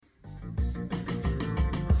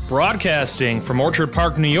Broadcasting from Orchard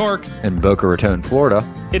Park, New York, in Boca Raton, Florida,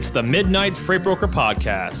 it's the Midnight Freight Broker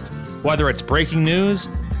Podcast. Whether it's breaking news,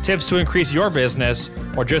 tips to increase your business,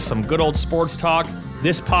 or just some good old sports talk,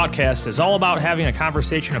 this podcast is all about having a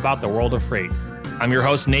conversation about the world of freight. I'm your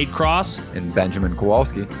host, Nate Cross. and Benjamin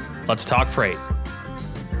Kowalski. Let's talk freight.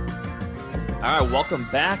 All right, welcome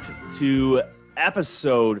back to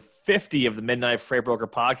episode 50 of the Midnight Freight Broker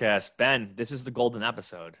Podcast. Ben, this is the golden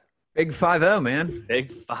episode. Big 5-0, man.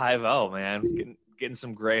 Big 5-0, man. Getting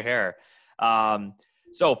some gray hair.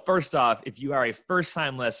 So first off, if you are a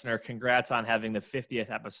first-time listener, congrats on having the 50th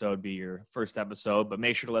episode be your first episode. But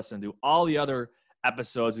make sure to listen to all the other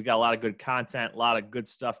episodes. We got a lot of good content, a lot of good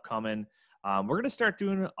stuff coming. We're going to start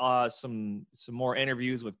doing some more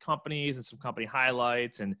interviews with companies and some company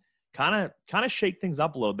highlights, and kind of shake things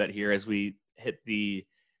up a little bit here as we hit the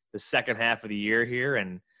second half of the year here,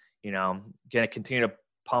 and going to continue to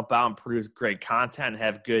pump out and produce great content and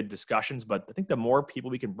have good discussions. But I think the more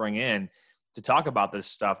people we can bring in to talk about this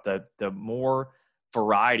stuff, the more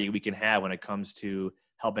variety we can have when it comes to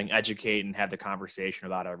helping educate and have the conversation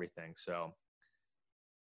about everything. So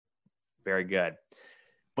very good.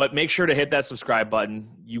 But make sure to hit that subscribe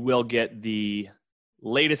button. You will get the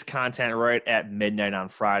latest content right at midnight on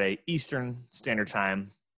Friday, Eastern Standard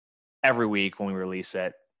Time, every week when we release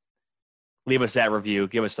it. Leave us that review,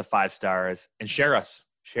 give us the 5 stars, and share us.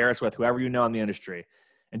 Share us with whoever you know in the industry.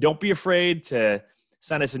 And don't be afraid to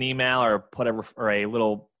send us an email or put a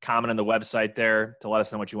little comment on the website there to let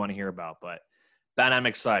us know what you want to hear about. But Ben, I'm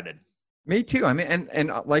excited. Me too. I mean,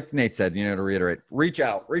 and like Nate said, to reiterate, reach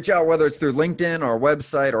out, whether it's through LinkedIn or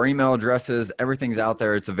website or email addresses, everything's out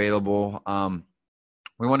there. It's available.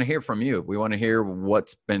 We want to hear from you. We want to hear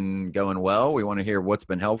what's been going well. We want to hear what's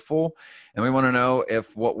been helpful. And we want to know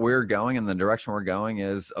if what we're going in the direction we're going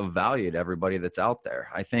is of value to everybody that's out there.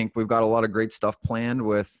 I think we've got a lot of great stuff planned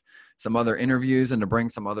with some other interviews and to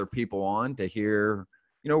bring some other people on to hear,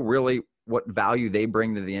 really what value they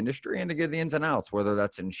bring to the industry and to get the ins and outs, whether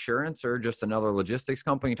that's insurance or just another logistics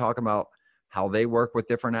company talking about how they work with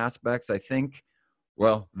different aspects. I think,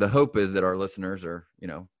 well, the hope is that our listeners are,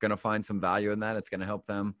 going to find some value in that. It's going to help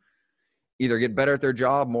them either get better at their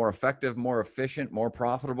job, more effective, more efficient, more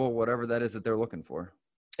profitable, whatever that is that they're looking for.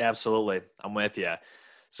 Absolutely. I'm with you.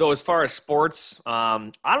 So as far as sports, I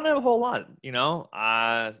don't have a whole lot,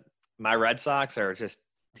 my Red Sox are just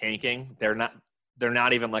tanking. They're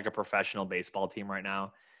not even like a professional baseball team right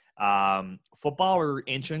now. Football, we're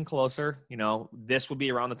inching closer. This would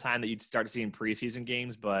be around the time that you'd start seeing preseason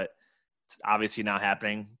games, but it's obviously not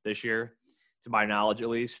happening this year, to my knowledge, at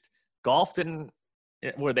least. Golf didn't.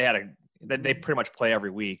 They pretty much play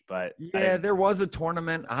every week, but yeah, there was a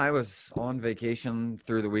tournament. I was on vacation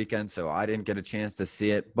through the weekend, so I didn't get a chance to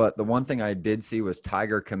see it. But the one thing I did see was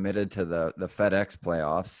Tiger committed to the FedEx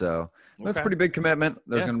playoffs, so that's a pretty big commitment.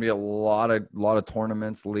 There's going to be a lot of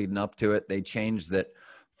tournaments leading up to it. They changed that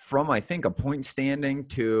from, I think, a point standing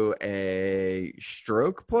to a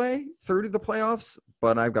stroke play through to the playoffs.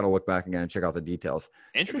 But I've got to look back again and check out the details.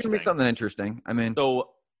 Interesting. It's going to be something interesting. I mean,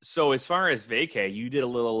 So as far as vacay, you did a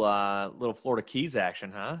little Florida Keys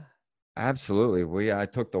action, huh? Absolutely. I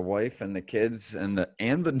took the wife and the kids and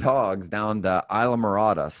the dogs down to Isla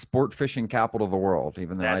Mirada, sport fishing capital of the world.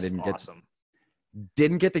 Even though That's I awesome.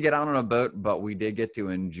 Didn't get to get out on a boat, but we did get to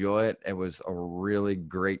enjoy it. It was a really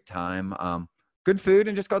great time. Good food,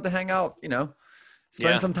 and just got to hang out.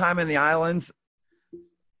 Spend some time in the islands.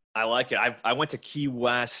 I like it. I went to Key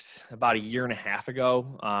West about a year and a half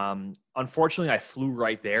ago. Unfortunately, I flew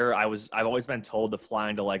right there. I've always been told to fly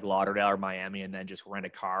into like Lauderdale or Miami and then just rent a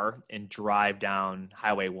car and drive down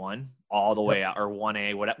Highway 1 all the way out, or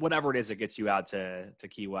 1A, whatever it is that gets you out to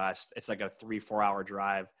Key West. It's like a 3-4 hour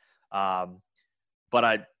drive. But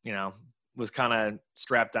I, was kind of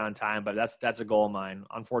strapped on time, but that's a goal of mine.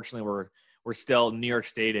 Unfortunately, we're still, New York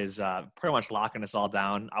State is pretty much locking us all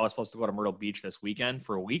down. I was supposed to go to Myrtle Beach this weekend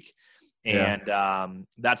for a week, and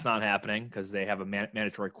that's not happening because they have a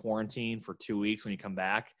mandatory quarantine for 2 weeks when you come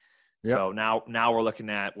back. Yep. So now we're looking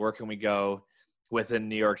at where can we go within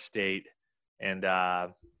New York State and,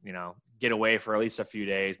 get away for at least a few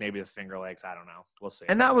days, maybe the Finger Lakes. I don't know. We'll see.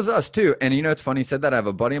 And that was us too. And it's funny you said that. I have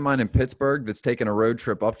a buddy of mine in Pittsburgh that's taking a road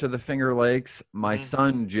trip up to the Finger Lakes. My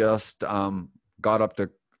son just got up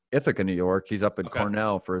to Ithaca, New York. He's up at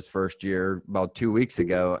Cornell for his first year about 2 weeks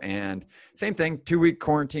ago. And same thing, 2-week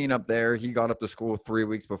quarantine up there. He got up to school 3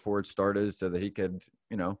 weeks before it started so that he could,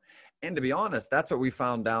 and to be honest, that's what we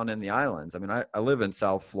found down in the islands. I mean, I live in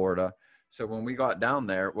South Florida. So when we got down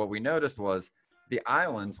there, what we noticed was the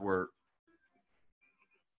islands were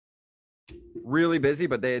really busy,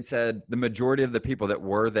 but they had said the majority of the people that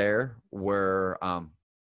were there were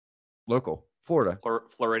Local, Florida.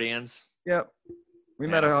 Floridians. Yep. We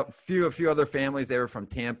met a few other families. They were from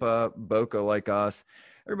Tampa, Boca, like us.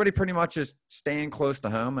 Everybody pretty much is staying close to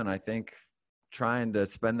home, and I think trying to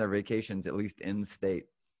spend their vacations at least in state.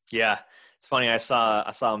 Yeah, it's funny. I saw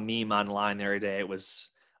a meme online the other day. It was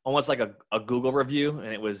almost like a Google review,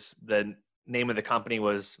 and it was the name of the company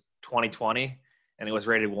was 2020, and it was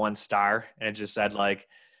rated 1 star, and it just said like,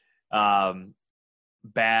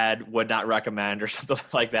 bad, would not recommend, or something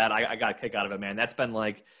like that. I got a kick out of it, man. That's been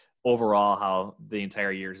like overall how the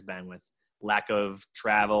entire year's been, with lack of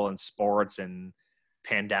travel and sports and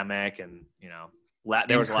pandemic, and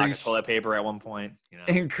there was a lack of toilet paper at one point.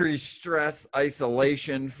 Increased stress,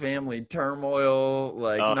 isolation, family turmoil,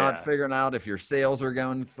 like figuring out if your sales are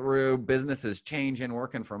going through, businesses changing,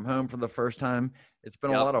 working from home for the first time. It's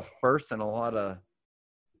been a lot of firsts and a lot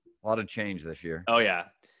of change this year. Oh yeah.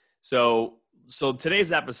 So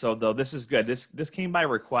today's episode, though, this is good. This came by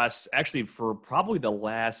request, actually, for probably the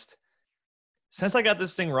last, since I got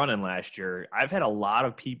this thing running last year. I've had a lot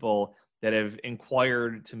of people that have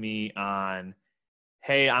inquired to me on,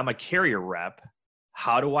 hey, I'm a carrier rep.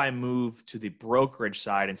 How do I move to the brokerage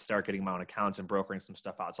side and start getting my own accounts and brokering some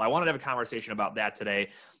stuff out? So I wanted to have a conversation about that today.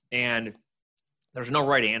 And there's no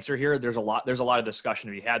right answer here. There's a lot of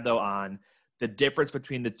discussion to be had, though, on the difference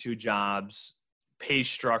between the two jobs, pay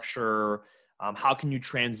structure. How can you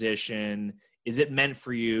transition? Is it meant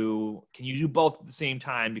for you? Can you do both at the same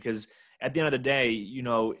time? Because at the end of the day,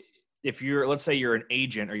 if let's say you're an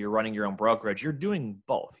agent or you're running your own brokerage, you're doing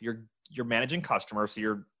both. You're managing customers, so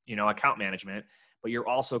you're, account management, but you're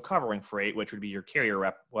also covering freight, which would be your carrier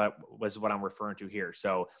rep, what I'm referring to here.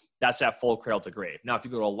 So that's that full cradle to grave. Now, if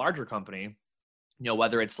you go to a larger company,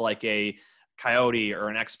 whether it's like a Coyote or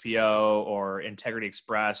an XPO or Integrity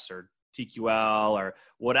Express or TQL or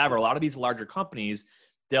whatever, a lot of these larger companies,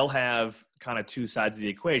 they'll have kind of two sides of the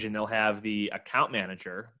equation. They'll have the account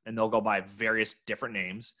manager, and they'll go by various different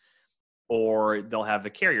names, or they'll have the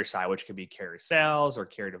carrier side, which could be carrier sales or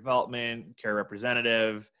carrier development, carrier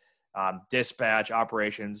representative, dispatch,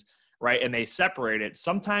 operations, right? And they separate it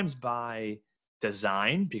sometimes by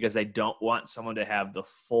design, because they don't want someone to have the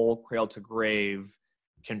full cradle to grave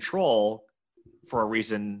control for a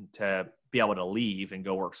reason to be able to leave and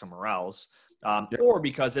go work somewhere else, or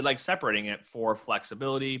because they like separating it for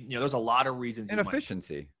flexibility. There's a lot of reasons. And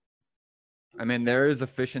efficiency. I mean, there is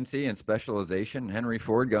efficiency and specialization. Henry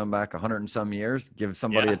Ford, going back 100 and some years, give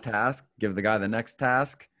somebody a task, give the guy the next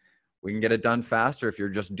task. We can get it done faster if you're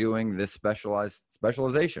just doing this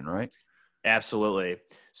specialization, right? Absolutely.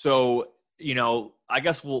 So, I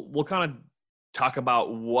guess we'll kind of talk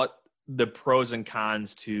about what the pros and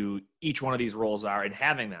cons to each one of these roles are and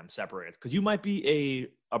having them separated. Because you might be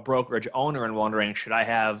a brokerage owner and wondering, should I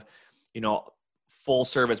have, full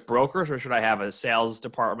service brokers, or should I have a sales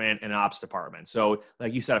department and an ops department? So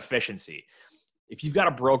like you said, efficiency. If you've got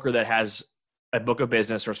a broker that has a book of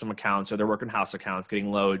business or some accounts, or they're working house accounts,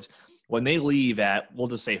 getting loads, when they leave at, we'll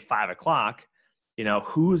just say 5:00,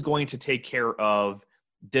 who's going to take care of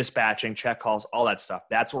dispatching, check calls, all that stuff?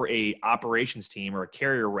 That's where a operations team or a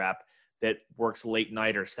carrier rep that works late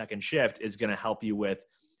night or second shift is going to help you with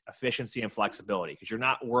efficiency and flexibility, because you're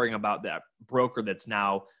not worrying about that broker that's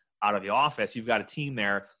now out of the office. You've got a team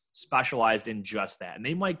there specialized in just that, and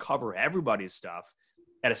they might cover everybody's stuff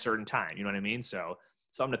at a certain time. You know what I mean? So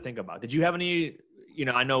something to think about. Did you have any,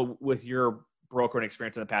 I know with your brokering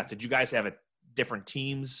experience in the past, did you guys have different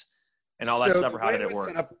teams and all that stuff, or how did it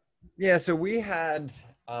work? So we had,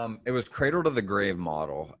 it was cradle to the grave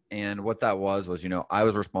model. And what that was, I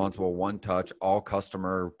was responsible, one touch, all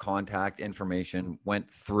customer contact information went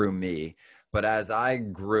through me. But as I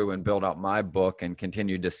grew and built out my book and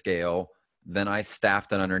continued to scale, then I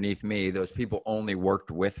staffed it underneath me. Those people only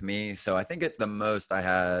worked with me. So I think at the most I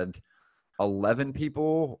had 11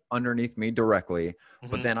 people underneath me directly. Mm-hmm.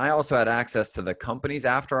 But then I also had access to the company's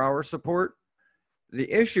after-hour support.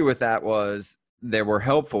 The issue with that was they were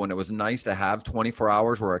helpful, and it was nice to have 24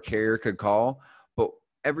 hours where a carrier could call. But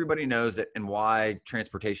everybody knows that, and why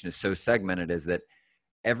transportation is so segmented, is that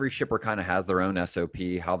every shipper kind of has their own SOP,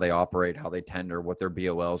 how they operate, how they tender, what their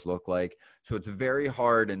BOLs look like. So it's very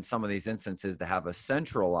hard in some of these instances to have a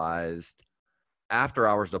centralized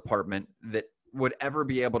after-hours department that would ever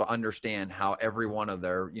be able to understand how every one of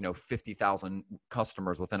their, 50,000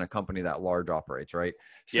 customers within a company that large operates, right?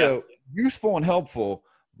 So useful and helpful,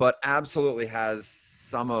 but absolutely has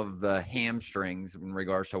some of the hamstrings in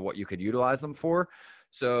regards to what you could utilize them for.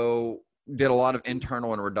 So did a lot of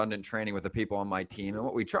internal and redundant training with the people on my team. And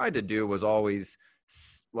what we tried to do was always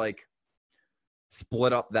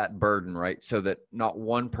split up that burden, right? So that not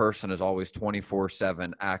one person is always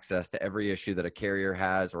 24/7 access to every issue that a carrier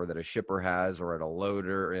has or that a shipper has or at a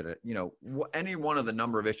loader, at a, you know, any one of the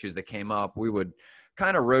number of issues that came up, we would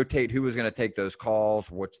kind of rotate who was going to take those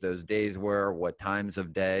calls, which those days were, what times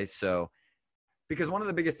of day. So, because one of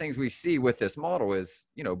the biggest things we see with this model is,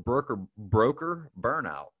 you know, broker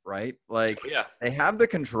burnout, right? Like they have the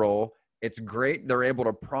control. It's great. They're able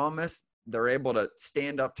to promise, they're able to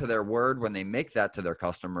stand up to their word when they make that to their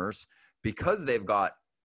customers because they've got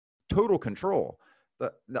total control.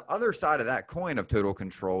 The other side of that coin of total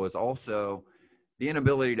control is also the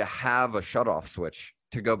inability to have a shutoff switch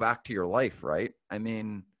to go back to your life, right? I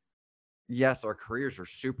mean, yes, our careers are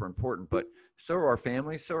super important, but so are our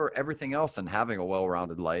families, so are everything else in having a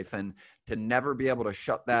well-rounded life. And to never be able to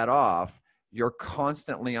shut that off, you're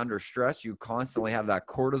constantly under stress. You constantly have that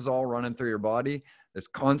cortisol running through your body, this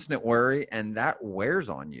constant worry, and that wears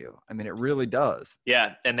on you. I mean, it really does.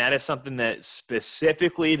 Yeah, and that is something that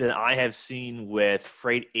specifically that I have seen with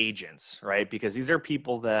freight agents, right? Because these are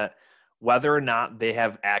people that, whether or not they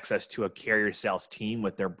have access to a carrier sales team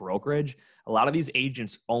with their brokerage, a lot of these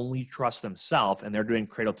agents only trust themselves and they're doing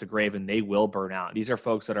cradle to grave and they will burn out. These are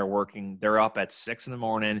folks that are working, they're up at 6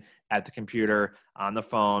 a.m. at the computer on the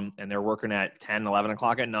phone and they're working at 10, 11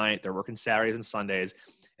 o'clock at night. They're working Saturdays and Sundays.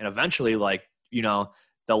 And eventually, like, you know,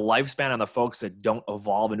 the lifespan on the folks that don't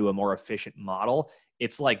evolve into a more efficient model,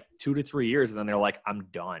 it's like 2 to 3 years. And then they're like, I'm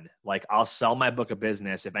done. Like, I'll sell my book of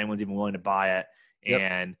business if anyone's even willing to buy it. Yep.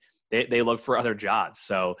 And they look for other jobs.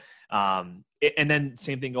 So, and then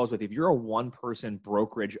same thing goes with, if you're a one-person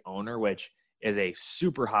brokerage owner, which is a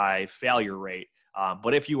super high failure rate.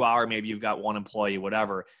 But if you are, maybe you've got one employee,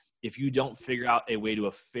 whatever, if you don't figure out a way to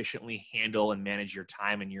efficiently handle and manage your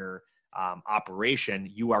time and your operation,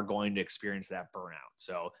 you are going to experience that burnout.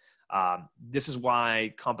 So this is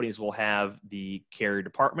why companies will have the carrier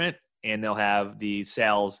department and they'll have the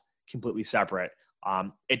sales completely separate.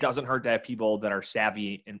 It doesn't hurt to have people that are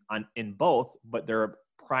savvy in both, but their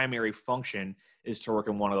primary function is to work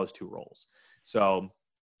in one of those two roles. So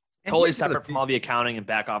totally separate from all the accounting and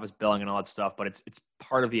back office billing and all that stuff, but it's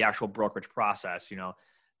part of the actual brokerage process. You know,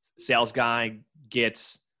 sales guy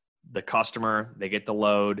gets the customer, they get the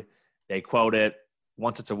load, they quote it.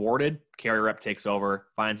 Once it's awarded, carrier rep takes over,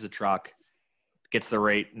 finds the truck, gets the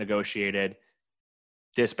rate negotiated,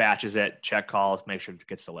 dispatches it, check calls, make sure it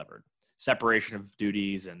gets delivered. Separation of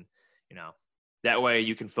duties, and you know, that way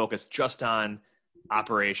you can focus just on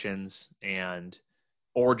operations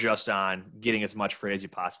or just on getting as much freight as you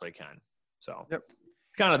possibly can. So yep.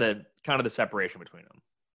 It's kind of the separation between them.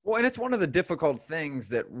 Well, and it's one of the difficult things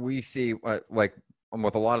that we see, like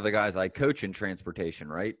with a lot of the guys I coach in transportation,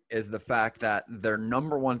 right, is the fact that their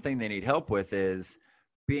number one thing they need help with is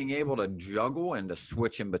being able to juggle and to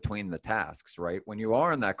switch in between the tasks, right? When you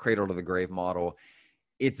are in that cradle to the grave model,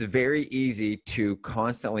 it's very easy to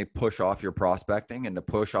constantly push off your prospecting and to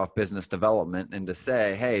push off business development and to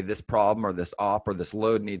say, hey, this problem or this op or this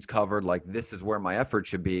load needs covered. Like, this is where my effort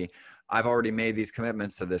should be. I've already made these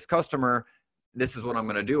commitments to this customer. This is what I'm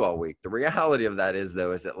going to do all week. The reality of that is,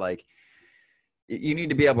 though, is that, like, you need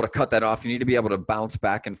to be able to cut that off. You need to be able to bounce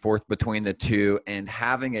back and forth between the two, and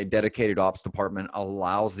having a dedicated ops department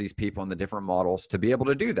allows these people in the different models to be able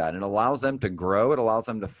to do that. It allows them to grow. It allows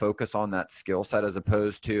them to focus on that skill set, as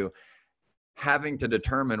opposed to having to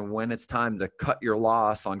determine when it's time to cut your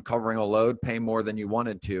loss on covering a load, pay more than you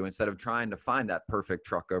wanted to, instead of trying to find that perfect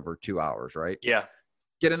truck over 2 hours, right? Yeah.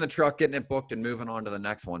 Get in the truck, getting it booked, and moving on to the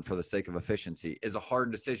next one for the sake of efficiency is a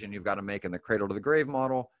hard decision you've got to make in the cradle to the grave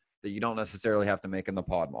model that you don't necessarily have to make in the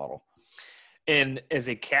pod model. And as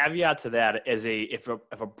a caveat to that, if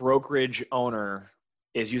a brokerage owner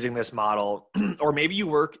is using this model, or maybe you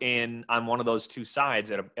work on one of those two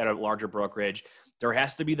sides at a larger brokerage, there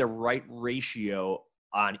has to be the right ratio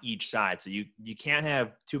on each side. So you can't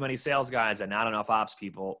have too many sales guys and not enough ops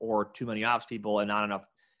people, or too many ops people and not enough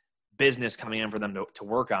business coming in for them to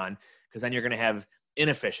work on, because then you're going to have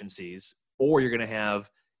inefficiencies, or you're going to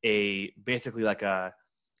have basically like a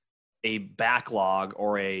backlog,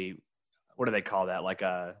 or what do they call that? Like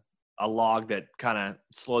a log that kind of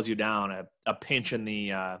slows you down, a pinch in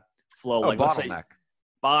the flow. Like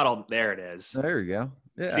bottleneck. There it is. There you go.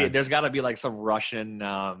 Yeah. See, there's got to be like some Russian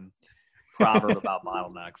proverb about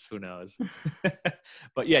bottlenecks. Who knows?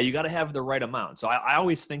 But yeah, you got to have the right amount. So I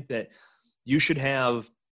always think that you should have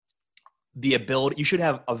the ability, you should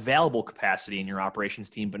have available capacity in your operations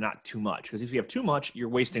team, but not too much. Because if you have too much, you're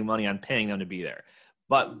wasting money on paying them to be there.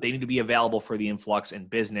 But they need to be available for the influx in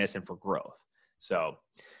business and for growth. So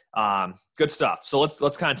good stuff. So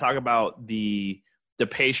let's kind of talk about the the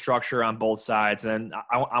pay structure on both sides. And then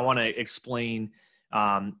I want to explain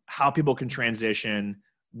how people can transition,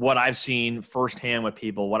 what I've seen firsthand with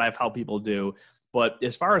people, what I've helped people do. But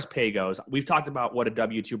as far as pay goes, we've talked about what a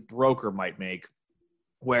W-2 broker might make,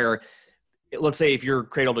 where let's say if you're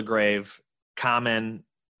cradle to grave, common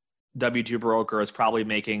W-2 broker is probably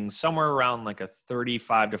making somewhere around like a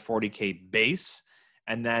 35 to 40K base.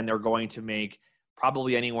 And then they're going to make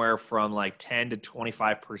probably anywhere from like 10 to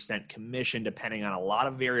 25% commission, depending on a lot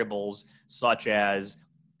of variables, such as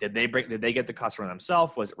did they get the customer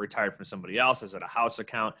themselves? Was it retired from somebody else? Is it a house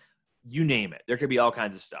account? You name it. There could be all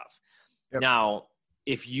kinds of stuff. Yep. Now,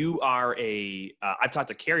 if you are I've talked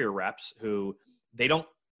to carrier reps who they don't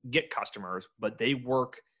get customers, but they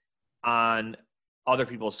work on other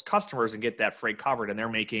people's customers and get that freight covered. And they're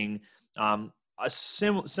making a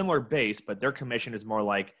similar base, but their commission is more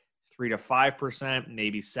like 3 to 5%,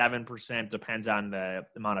 maybe 7%, depends on the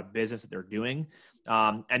amount of business that they're doing.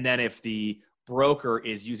 And then if the broker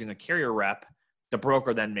is using a carrier rep, the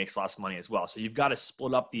broker then makes less money as well. So you've got to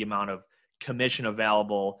split up the amount of commission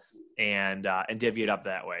available and divvy it up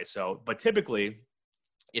that way. So, but typically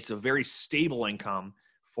it's a very stable income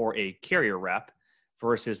for a carrier rep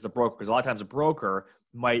versus the broker. Because a lot of times a broker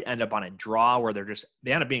might end up on a draw where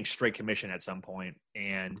they end up being straight commission at some point.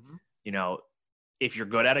 And, you know, if you're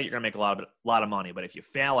good at it, you're going to make a lot of money. But if you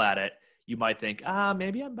fail at it, you might think,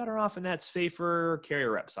 maybe I'm better off in that safer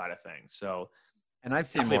carrier rep side of things. So, and I've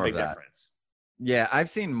seen more of that. Difference. Yeah, I've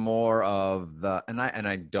seen more of the, and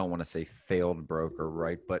I don't want to say failed broker,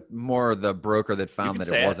 right? But more the broker that found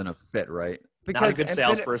that it wasn't a fit, right? Because not a good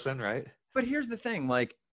salesperson, right? But here's the thing,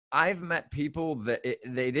 like I've met people that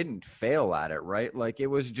they didn't fail at it, right? Like it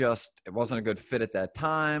wasn't a good fit at that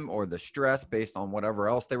time, or the stress based on whatever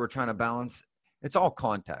else they were trying to balance. It's all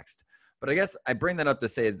context. But I guess I bring that up to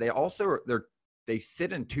say is they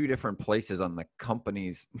sit in two different places on the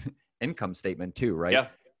company's income statement too, right? Yeah.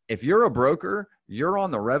 If you're a broker, you're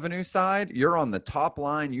on the revenue side, you're on the top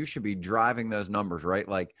line, you should be driving those numbers, right?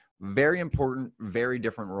 Like very important, very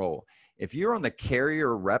different role. If you're on the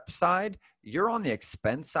carrier rep side, you're on the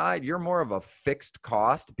expense side, you're more of a fixed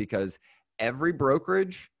cost because every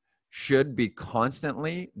brokerage should be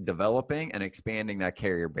constantly developing and expanding that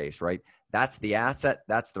carrier base, right? That's the asset.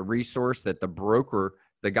 That's the resource that the broker,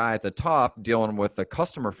 the guy at the top dealing with the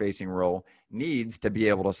customer facing role, needs to be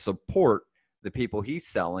able to support the people he's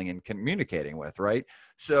selling and communicating with, right?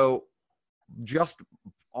 So just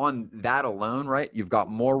on that alone, right, you've got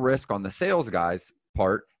more risk on the sales guys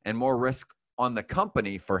part and more risk on the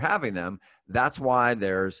company for having them. That's why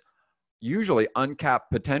there's usually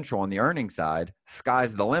uncapped potential on the earnings side.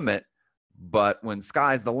 Sky's the limit. But when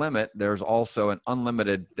sky's the limit, there's also an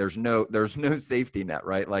unlimited, there's no safety net,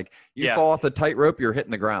 right? Like you fall off the tightrope, you're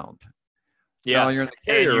hitting the ground. Yeah.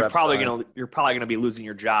 You're probably going to be losing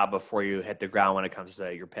your job before you hit the ground when it comes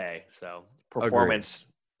to your pay. So performance,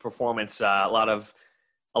 a lot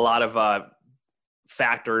of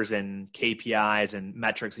factors and KPIs and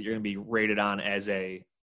metrics that you're going to be rated on as a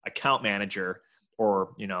account manager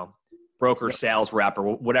or, you know, broker, sales rep,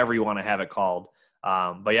 or whatever you want to have it called.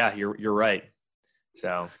 But yeah, you're right.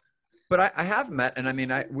 So, but I have met, and I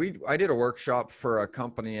mean, I did a workshop for a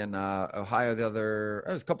company in Ohio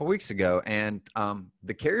it was a couple of weeks ago, and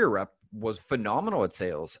the carrier rep was phenomenal at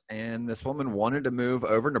sales, and this woman wanted to move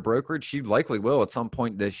over into brokerage. She likely will at some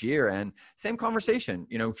point this year, and same conversation.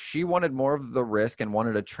 You know, she wanted more of the risk and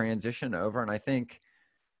wanted to transition over, and I think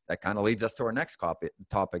that kind of leads us to our next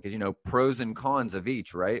topic is, you know, pros and cons of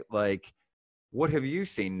each, right? Like, what have you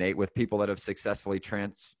seen, Nate, with people that have successfully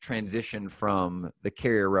transitioned from the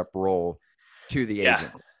carrier rep role to the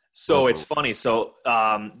agent? So it's funny. So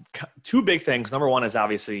two big things. Number one is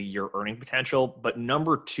obviously your earning potential, but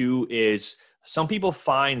number two is some people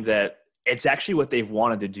find that it's actually what they've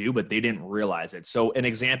wanted to do, but they didn't realize it. So an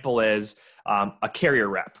example is a carrier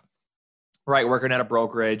rep, right? Working at a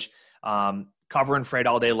brokerage, covering freight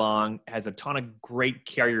all day long, has a ton of great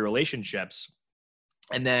carrier relationships,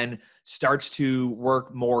 and then starts to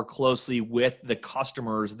work more closely with the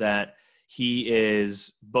customers that he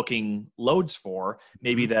is booking loads for.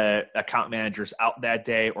 Maybe the account manager's out that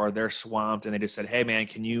day or they're swamped and they just said, hey man,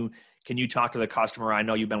 can you talk to the customer? I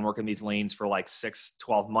know you've been working these lanes for like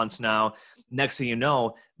 6-12 months now. Next thing you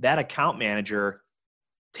know, that account manager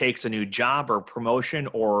takes a new job or promotion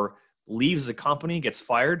or leaves the company, gets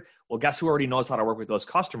fired. Well, guess who already knows how to work with those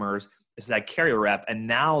customers? is that carrier rep. And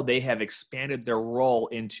now they have expanded their role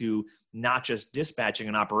into not just dispatching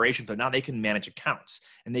and operations, but now they can manage accounts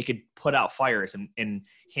and they could put out fires and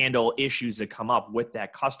handle issues that come up with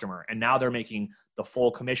that customer. And now they're making the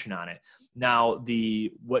full commission on it. Now,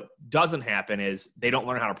 what doesn't happen is they don't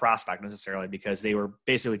learn how to prospect necessarily, because they were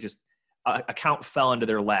basically just account fell into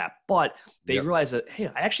their lap, but they realized that, hey,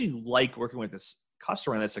 I actually like working with this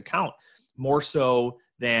customer and this account more so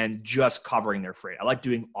than just covering their freight. I like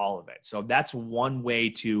doing all of it. So that's one way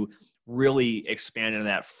to really expand into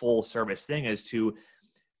that full service thing, is to,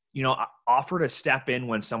 offer to step in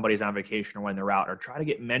when somebody's on vacation or when they're out, or try to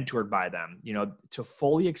get mentored by them, to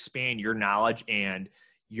fully expand your knowledge and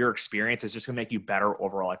your experience is just going to make you better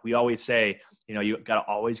overall. Like we always say, you got to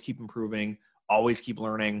always keep improving, always keep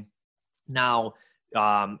learning. Now,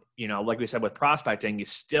 like we said with prospecting, you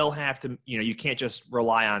still have to, you can't just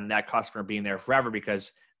rely on that customer being there forever,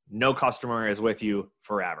 because no customer is with you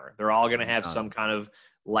forever. They're all going to have some kind of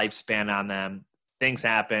lifespan on them. Things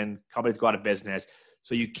happen, companies go out of business.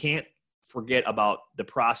 So you can't forget about the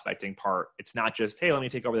prospecting part. It's not just, hey, let me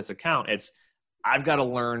take over this account. It's, I've got to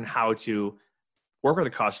learn how to work with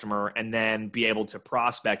a customer and then be able to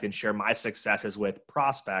prospect and share my successes with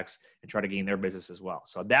prospects and try to gain their business as well.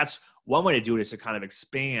 So that's one way to do it, is to kind of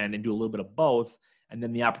expand and do a little bit of both. And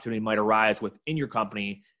then the opportunity might arise within your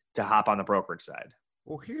company to hop on the brokerage side.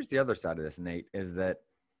 Well, here's the other side of this, Nate, is that,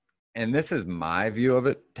 and this is my view of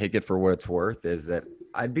it, take it for what it's worth, is that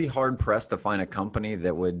I'd be hard pressed to find a company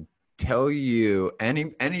that would tell you,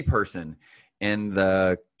 any person in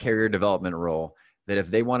the carrier development role, that if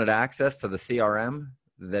they wanted access to the CRM,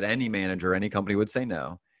 that any manager, any company would say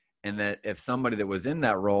no. And that if somebody that was in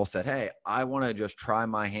that role said, hey, I want to just try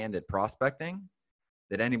my hand at prospecting,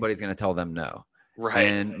 that anybody's going to tell them no. Right.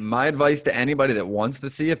 And my advice to anybody that wants to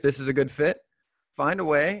see if this is a good fit, find a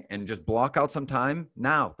way and just block out some time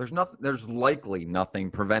now. There's likely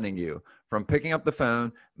nothing preventing you from picking up the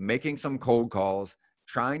phone, making some cold calls,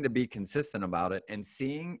 trying to be consistent about it, and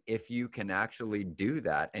seeing if you can actually do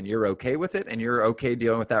that and you're okay with it and you're okay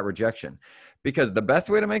dealing with that rejection. Because the best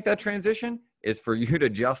way to make that transition is for you to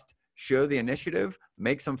just show the initiative,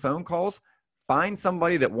 make some phone calls, find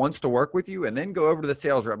somebody that wants to work with you, and then go over to the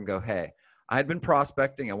sales rep and go, hey, I had been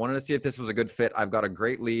prospecting. I wanted to see if this was a good fit. I've got a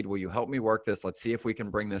great lead. Will you help me work this? Let's see if we can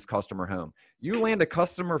bring this customer home. You land a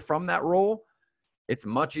customer from that role, it's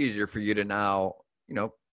much easier for you to now,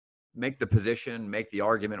 make the position, make the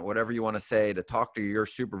argument, whatever you want to say, to talk to your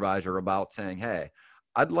supervisor about saying, hey,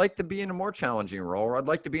 I'd like to be in a more challenging role, or I'd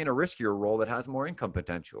like to be in a riskier role that has more income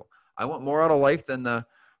potential. I want more out of life than the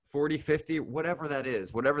 40, 50, whatever that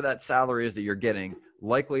is, whatever that salary is that you're getting.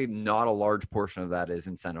 Likely not a large portion of that is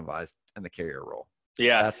incentivized in the carrier role.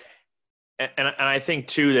 Yeah. And I think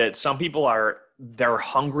too, that some people they're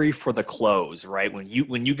hungry for the close, right? When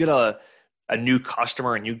you get a new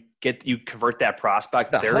customer and you convert that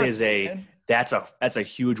prospect, that's a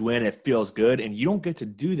huge win. It feels good. And you don't get to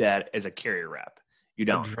do that as a carrier rep. You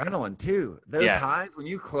don't. Adrenaline too. Those highs when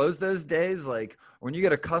you close those days, like when you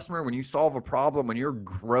get a customer, when you solve a problem, when you're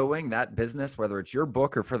growing that business, whether it's your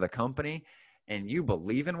book or for the company, and you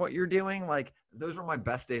believe in what you're doing, like those are my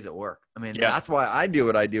best days at work. I mean, that's why I do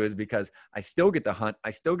what I do, is because I still get to hunt. I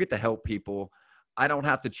still get to help people. I don't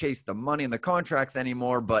have to chase the money and the contracts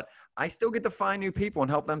anymore, but I still get to find new people and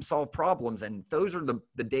help them solve problems. And those are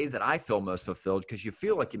the days that I feel most fulfilled, because you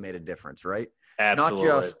feel like you made a difference, right? Absolutely.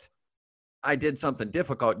 Not just I did something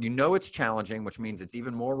difficult. It's challenging, which means it's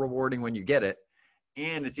even more rewarding when you get it.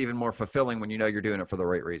 And it's even more fulfilling when you're doing it for the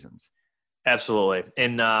right reasons. Absolutely.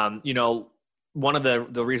 And, one of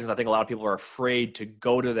the reasons I think a lot of people are afraid to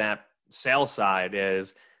go to that sales side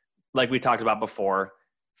is, like we talked about before,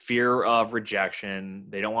 fear of rejection.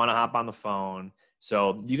 They don't want to hop on the phone.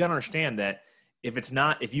 So you got to understand that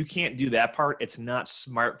if you can't do that part, it's not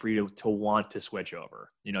smart for you to want to switch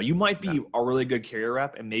over. You might be a really good carrier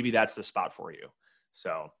rep, and maybe that's the spot for you.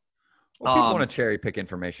 So Well, people want to cherry pick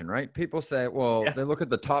information, right? People say, they look at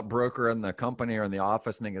the top broker in the company or in the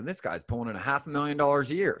office and think, this guy's pulling in $500,000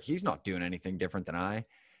 a year. He's not doing anything different than I.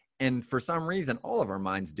 And for some reason, all of our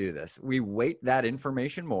minds do this. We weight that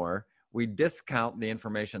information more. We discount the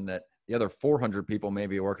information that the other 400 people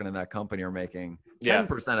maybe working in that company are making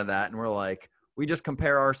 10% of that. And we're like, we just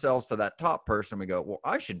compare ourselves to that top person. We go, well,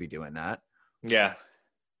 I should be doing that. Yeah.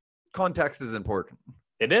 Context is important.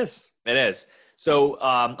 It is. So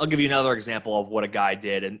I'll give you another example of what a guy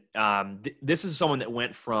did. And this is someone that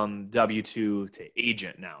went from W-2 to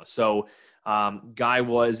agent now. So guy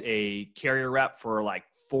was a carrier rep for like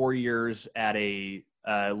 4 years at a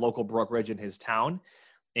local brokerage in his town.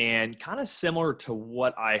 And kind of similar to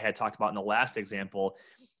what I had talked about in the last example,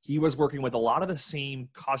 he was working with a lot of the same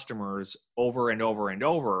customers over and over and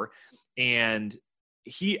over. And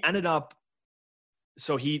he ended up,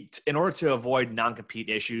 so in order to avoid non-compete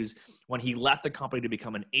issues, when he left the company to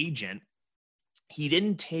become an agent, he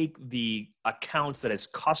didn't take the accounts that his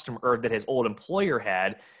customer or that his old employer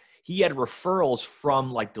had. He had referrals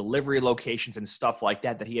from like delivery locations and stuff like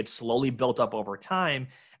that he had slowly built up over time.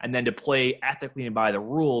 And then to play ethically and by the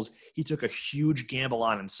rules, he took a huge gamble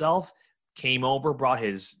on himself, came over, brought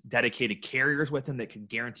his dedicated carriers with him that could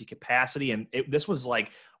guarantee capacity. And this was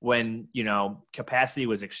like when, capacity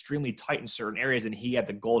was extremely tight in certain areas and he had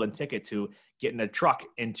the golden ticket to get in a truck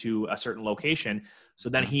into a certain location. So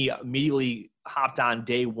then he immediately hopped on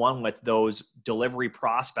day one with those delivery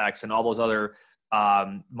prospects and all those other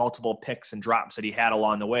multiple picks and drops that he had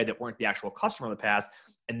along the way that weren't the actual customer in the past.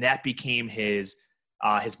 And that became his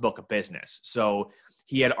book of business. So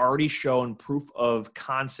he had already shown proof of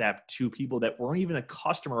concept to people that weren't even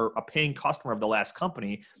a paying customer of the last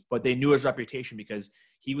company, but they knew his reputation because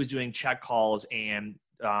he was doing check calls and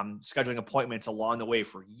scheduling appointments along the way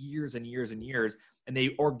for years and years and years. And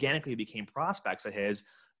they organically became prospects of his.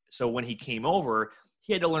 So when he came over,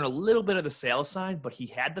 he had to learn a little bit of the sales side, but he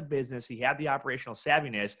had the business, he had the operational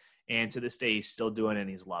savviness, and to this day, he's still doing it and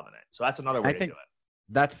he's loving it. So that's another way to do it.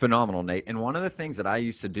 That's phenomenal, Nate. And one of the things that I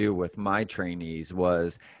used to do with my trainees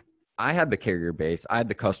was I had the carrier base, I had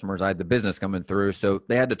the customers, I had the business coming through. So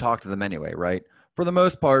they had to talk to them anyway, right? For the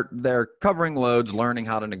most part, they're covering loads, learning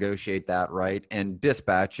how to negotiate that, right? And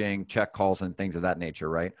dispatching, check calls, and things of that nature,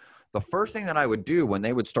 right? The first thing that I would do when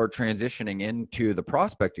they would start transitioning into the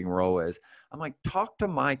prospecting role is I'm like, talk to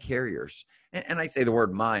my carriers. And I say the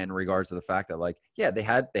word my in regards to the fact that like, yeah, they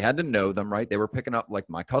had to know them, right? They were picking up like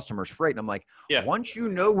my customers' freight. And I'm like, once you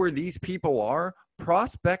know where these people are,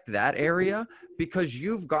 prospect that area because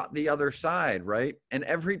you've got the other side, right? And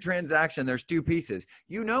every transaction, there's two pieces.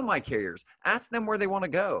 You know my carriers. Ask them where they want to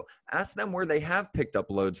go. Ask them where they have picked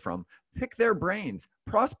up loads from. Pick their brains.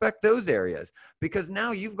 Prospect those areas because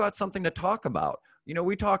now you've got something to talk about.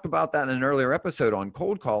 We talked about that in an earlier episode on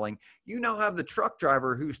cold calling. You now have the truck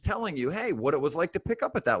driver who's telling you, hey, what it was like to pick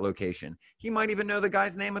up at that location. He might even know the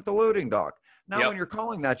guy's name at the loading dock. Now, when you're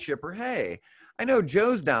calling that shipper, hey, I know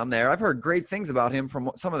Joe's down there. I've heard great things about him from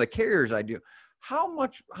some of the carriers I do. How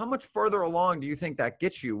much further along do you think that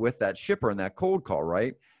gets you with that shipper and that cold call,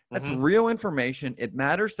 right? That's real information. It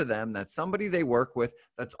matters to them. That's somebody they work with.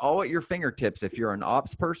 That's all at your fingertips if you're an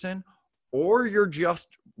ops person or you're just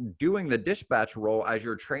doing the dispatch role as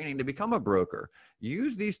you're training to become a broker.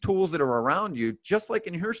 Use these tools that are around you, just like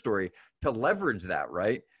in your story, to leverage that,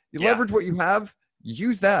 right? You leverage what you have,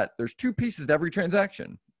 use that. There's two pieces to every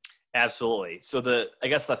transaction. Absolutely. So I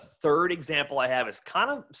guess the third example I have is kind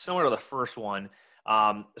of similar to the first one.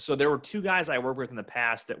 So there were two guys I worked with in the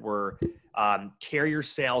past that were carrier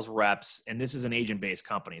sales reps, and this is an agent-based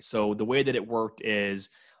company. So the way that it worked is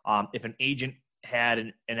if an agent had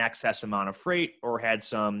an excess amount of freight or had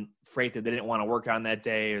some freight that they didn't want to work on that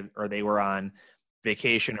day, or they were on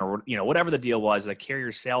vacation or, whatever the deal was, the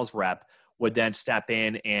carrier sales rep would then step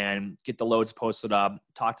in and get the loads posted up,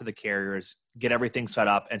 talk to the carriers, get everything set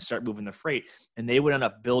up and start moving the freight. And they would end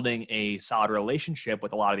up building a solid relationship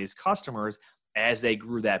with a lot of these customers as they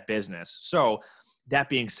grew that business. So that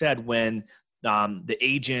being said, when the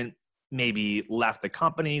agent maybe left the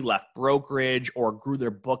company, left brokerage, or grew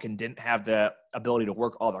their book and didn't have the ability to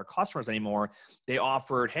work all their customers anymore, they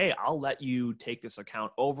offered, hey, I'll let you take this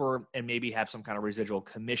account over and maybe have some kind of residual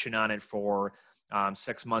commission on it for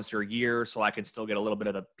 6 months or a year, so I can still get a little bit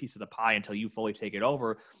of the piece of the pie until you fully take it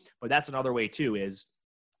over. But that's another way too, is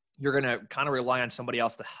you're going to kind of rely on somebody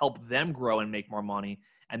else to help them grow and make more money.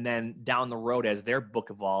 And then down the road, as their book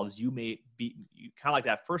evolves, you may be kind of like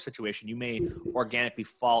that first situation, you may organically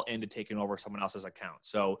fall into taking over someone else's account.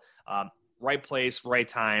 So right place, right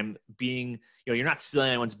time, being, you're not stealing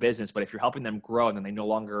anyone's business, but if you're helping them grow and then they no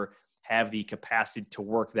longer have the capacity to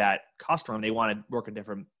work that customer and they want to work a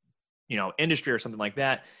different, industry or something like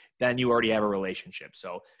that, then you already have a relationship.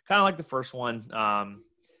 So kind of like the first one.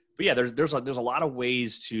 But yeah, there's a lot of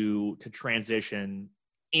ways to transition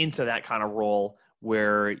into that kind of role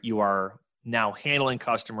where you are now handling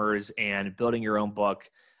customers and building your own book.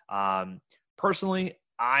 Personally,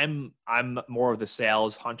 I'm more of the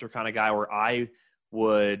sales hunter kind of guy where I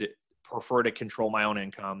would prefer to control my own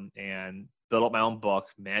income and build up my own book,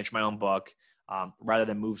 manage my own book, rather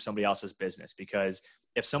than move somebody else's business. Because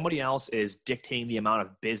if somebody else is dictating the amount of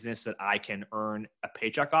business that I can earn a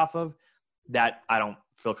paycheck off of, that I don't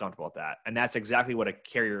feel comfortable with that. And that's exactly what a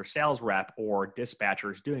carrier sales rep or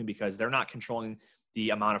dispatcher is doing, because they're not controlling the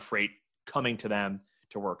amount of freight coming to them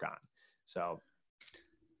to work on. So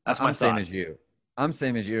that's my thought. Same as you. I'm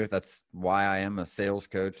same as you. That's why I am a sales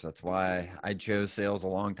coach. That's why I chose sales a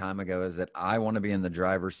long time ago, is that I want to be in the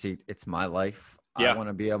driver's seat. It's my life. I Yeah. want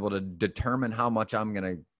to be able to determine how much I'm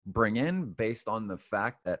going to bring in based on the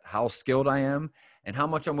fact that how skilled I am and how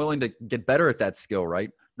much I'm willing to get better at that skill,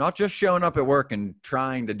 right? Not just showing up at work and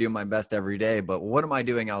trying to do my best every day, but what am I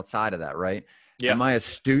doing outside of that, right? Yeah. Am I a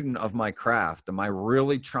student of my craft? Am I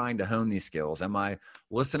really trying to hone these skills? Am I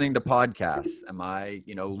listening to podcasts? Am I,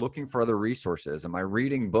 looking for other resources? Am I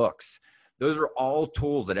reading books? Those are all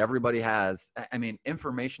tools that everybody has. I mean,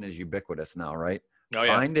 information is ubiquitous now, right? Oh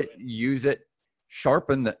yeah. Find it, use it,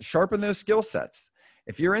 sharpen those skill sets.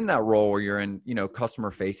 If you're in that role where you're in, customer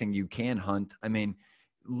facing, you can hunt. I mean,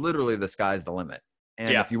 literally the sky's the limit. And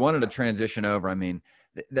Yeah. if you wanted to transition over, I mean,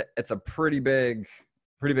 it's a pretty big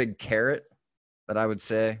carrot that I would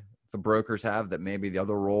say the brokers have that maybe the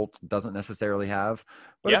other role doesn't necessarily have.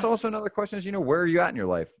 But it's Yeah. also another question is, where are you at in your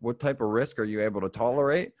life? What type of risk are you able to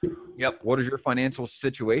tolerate? Yep. What is your financial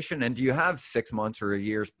situation? And do you have 6 months or a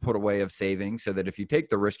year's put away of savings so that if you take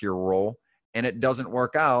the riskier role and it doesn't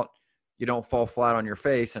work out, you don't fall flat on your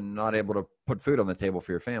face and not able to put food on the table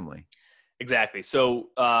for your family? Exactly. So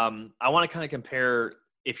I want to kind of compare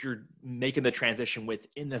if you're making the transition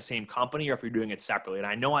within the same company or if you're doing it separately. And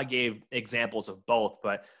I know I gave examples of both,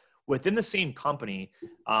 but within the same company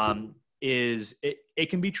it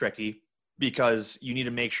can be tricky because you need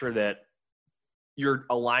to make sure that you're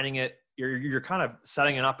aligning it. You're kind of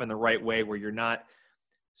setting it up in the right way where you're not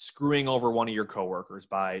screwing over one of your coworkers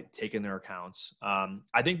by taking their accounts.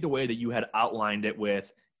 I think the way that you had outlined it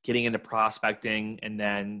with getting into prospecting and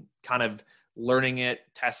then kind of learning it,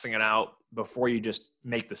 testing it out before you just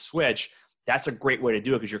make the switch, that's a great way to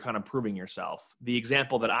do it because you're kind of proving yourself. The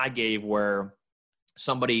example that I gave where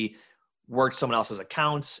somebody worked someone else's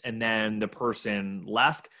accounts and then the person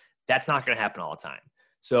left, that's not going to happen all the time.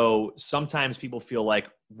 So sometimes people feel like,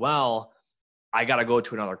 well, I got to go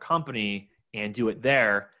to another company and do it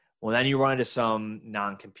there. Well, then you run into some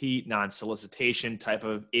non-compete, non-solicitation type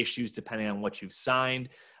of issues depending on what you've signed.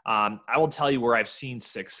 I will tell you where I've seen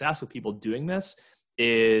success with people doing this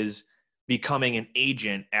is becoming an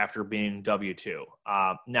agent after being W-2.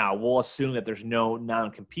 Now, we'll assume that there's no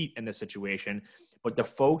non-compete in this situation, but the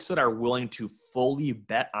folks that are willing to fully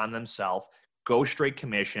bet on themselves, go straight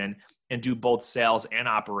commission, and do both sales and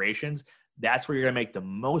operations, that's where you're going to make the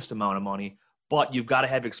most amount of money. But you've got to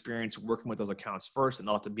have experience working with those accounts first, and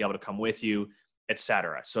they'll have to be able to come with you, et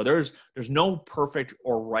cetera. So there's no perfect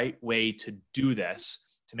or right way to do this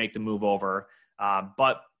to make the move over,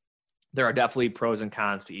 but there are definitely pros and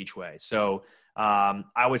cons to each way. So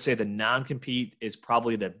I would say the non-compete is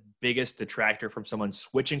probably the biggest detractor from someone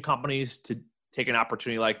switching companies to take an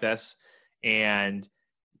opportunity like this. And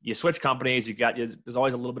you switch companies, there's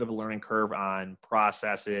always a little bit of a learning curve on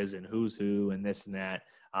processes and who's who and this and that.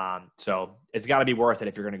 So it's got to be worth it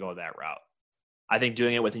if you're going to go that route. I think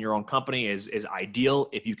doing it within your own company is ideal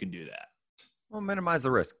if you can do that. Well, minimize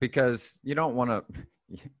the risk because you don't want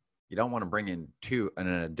to bring in an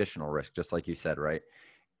additional risk, just like you said, right?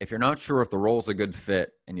 If you're not sure if the role's a good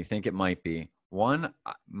fit and you think it might be,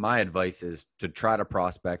 my advice is to try to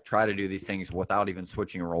prospect, try to do these things without even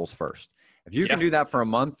switching roles first. If you can do that for a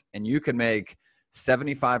month and you can make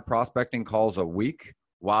 75 prospecting calls a week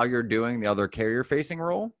while you're doing the other carrier facing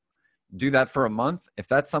role, do that for a month. If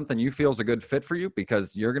that's something you feel is a good fit for you,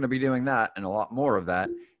 because you're going to be doing that and a lot more of that,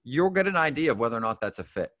 you'll get an idea of whether or not that's a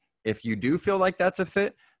fit. If you do feel like that's a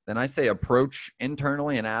fit, then I say approach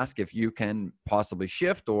internally and ask if you can possibly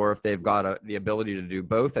shift or if they've got the ability to do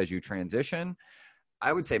both as you transition.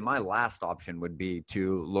 I would say my last option would be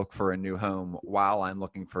to look for a new home while I'm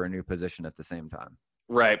looking for a new position at the same time.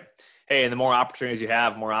 Right. Hey, and the more opportunities you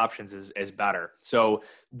have, more options is better. So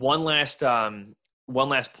one last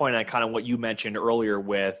point on kind of what you mentioned earlier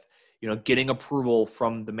with, getting approval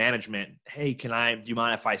from the management. Hey, do you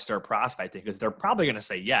mind if I start prospecting? Because they're probably going to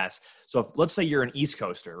say yes. So let's say you're an East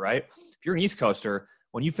Coaster, right? If you're an East Coaster,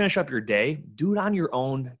 when you finish up your day, do it on your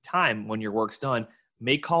own time when your work's done.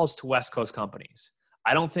 Make calls to West Coast companies.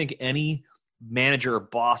 I don't think any manager or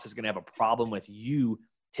boss is going to have a problem with you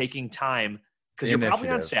taking time because you're probably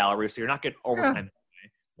on salary, so you're not getting overtime. Yeah.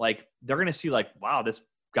 Like they're going to see like, wow, this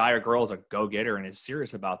guy or girl is a go-getter and is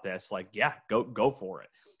serious about this. Like, yeah, go for it.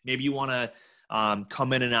 Maybe you want to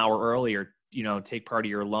come in an hour early or, take part of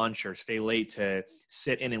your lunch or stay late to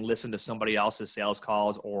sit in and listen to somebody else's sales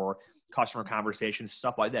calls or customer conversations,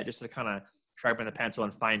 stuff like that, just to kind of sharpen the pencil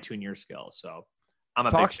and fine tune your skills. So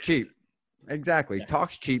Talk's cheap. Exactly. Yeah.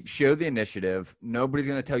 Talk's cheap. Show the initiative. Nobody's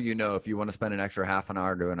going to tell you no if you want to spend an extra half an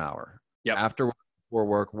hour to an hour. Yep. After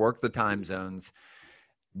work, work the time zones.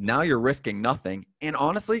 Now you're risking nothing. And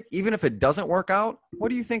honestly, even if it doesn't work out, what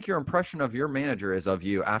do you think your impression of your manager is of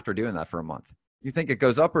you after doing that for a month? You think it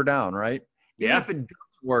goes up or down, right? Even Yeah. if it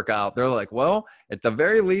doesn't work out, they're like, well, at the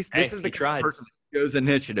very least, this Hey, is the he kind of tried. person that shows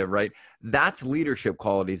initiative, right? That's leadership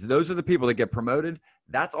qualities. Those are the people that get promoted.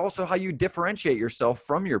 That's also how you differentiate yourself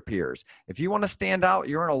from your peers. If you want to stand out,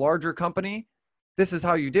 you're in a larger company, this is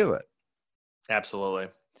how you do it. Absolutely.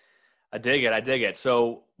 I dig it. I dig it.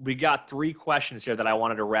 So we got 3 questions here that I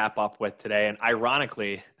wanted to wrap up with today. And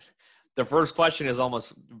ironically, the first question is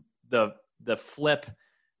almost the flip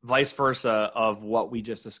vice versa of what we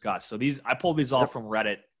just discussed. So I pulled these all from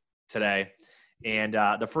Reddit today. And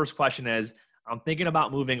the first question is, I'm thinking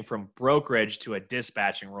about moving from brokerage to a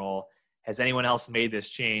dispatching role. Has anyone else made this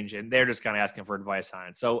change? And they're just kind of asking for advice on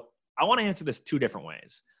it. So I want to answer this 2 different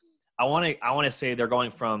ways. I want to say they're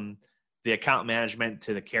going from the account management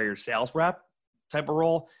to the carrier sales rep type of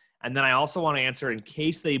role. And then I also want to answer in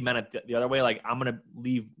case they meant it the other way, like I'm going to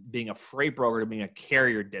leave being a freight broker to being a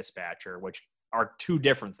carrier dispatcher, which are 2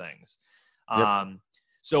 different things. Yep.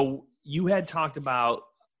 So you had talked about,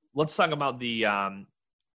 let's talk about the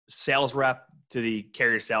sales rep to the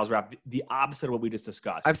carrier sales rep, the opposite of what we just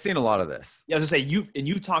discussed. I've seen a lot of this. Yeah, I was going to say,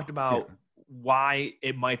 you talked about why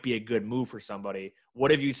it might be a good move for somebody.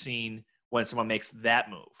 What have you seen when someone makes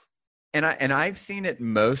that move? And I've seen it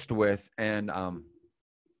most with, and I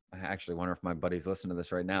actually wonder if my buddies listen to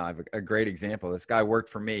this right now. I have a great example. This guy worked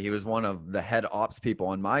for me. He was one of the head ops people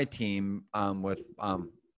on my team with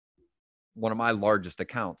one of my largest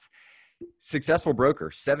accounts. Successful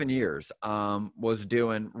broker, 7 years, was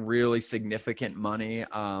doing really significant money,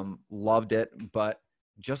 loved it, but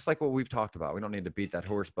just like what we've talked about, we don't need to beat that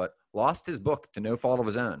horse, but lost his book to no fault of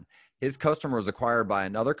his own. His customer was acquired by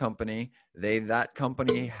another company. That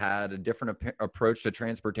company had a different approach to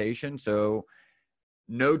transportation. So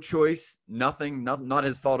no choice, nothing, not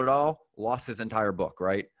his fault at all, lost his entire book,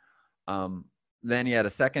 right? Then he had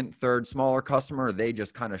a second, third, smaller customer. They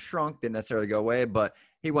just kind of shrunk, didn't necessarily go away, but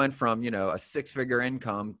he went from, a 6-figure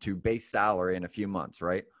income to base salary in a few months,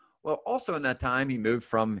 right? Well, also in that time, he moved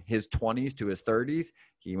from his 20s to his 30s.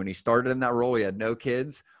 When he started in that role, he had no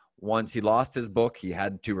kids. Once he lost his book, he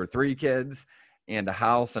had 2 or 3 kids and a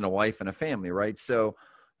house and a wife and a family, right? So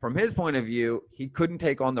from his point of view, he couldn't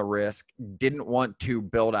take on the risk, didn't want to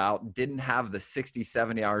build out, didn't have the 60,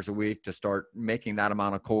 70 hours a week to start making that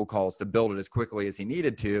amount of cold calls to build it as quickly as he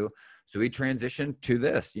needed to. So he transitioned to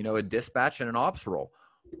this, a dispatch and an ops role.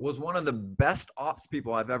 Was one of the best ops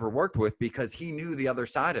people I've ever worked with because he knew the other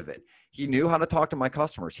side of it. He knew how to talk to my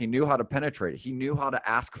customers. He knew how to penetrate it. He knew how to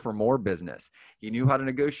ask for more business. He knew how to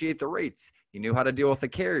negotiate the rates. He knew how to deal with the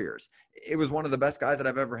carriers. It was one of the best guys that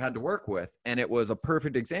I've ever had to work with. And it was a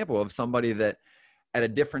perfect example of somebody that at a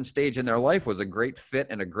different stage in their life was a great fit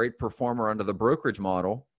and a great performer under the brokerage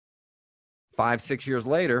model. 5-6 years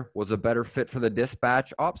later was a better fit for the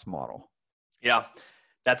dispatch ops model. Yeah.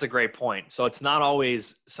 That's a great point. So it's not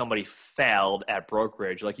always somebody failed at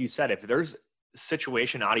brokerage. Like you said, if there's a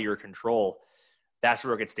situation out of your control, that's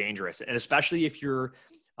where it gets dangerous. And especially if you're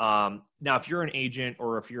now, if you're an agent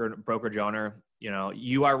or if you're a brokerage owner,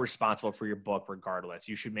 you are responsible for your book regardless.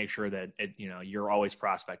 You should make sure that you're always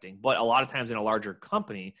prospecting. But a lot of times in a larger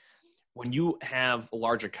company, when you have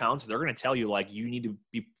large accounts, they're going to tell you like you need to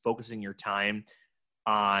be focusing your time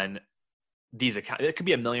on these accounts. It could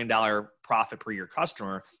be $1 million profit per year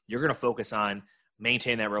customer. You're going to focus on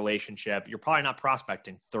maintain that relationship. You're probably not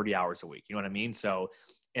prospecting 30 hours a week. You know what I mean? So,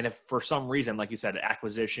 and if for some reason, like you said,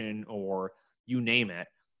 acquisition or you name it,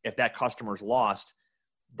 if that customer's lost,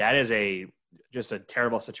 that is just a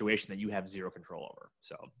terrible situation that you have zero control over.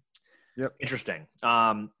 So yep. Interesting.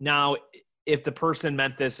 Now, if the person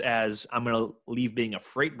meant this as I'm going to leave being a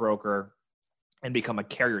freight broker and become a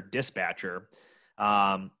carrier dispatcher,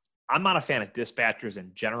 I'm not a fan of dispatchers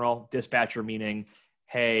in general. Dispatcher meaning,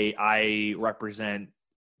 hey, I represent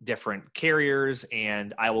different carriers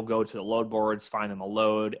and I will go to the load boards, find them a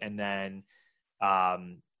load, and then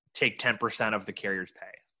take 10% of the carrier's pay.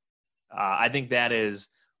 I think that is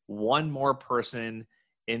one more person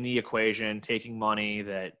in the equation taking money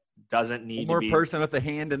that doesn't need one to be. More person with a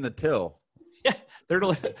hand in the till. Yeah, they're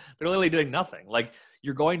literally doing nothing. Like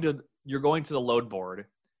you're going to the load board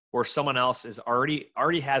where someone else is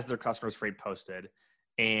already has their customers' freight posted,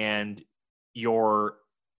 and you're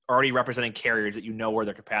already representing carriers that where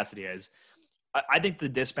their capacity is. I think the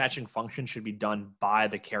dispatching function should be done by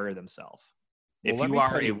the carrier themselves.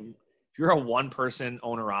 Well, if you're a one-person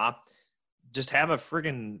owner op, just have a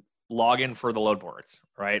friggin' login for the load boards,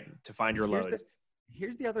 right, to find your loads.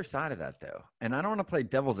 Here's the other side of that, though, and I don't want to play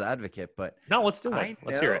devil's advocate, but no, let's do it.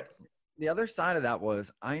 Let's hear it. The other side of that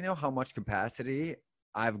was I know how much capacity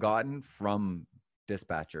I've gotten from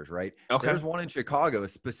dispatchers, right? Okay. There's one in Chicago,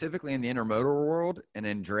 specifically in the intermodal world and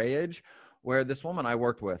in drayage, where this woman I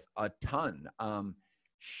worked with a ton.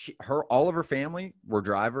 All of her family were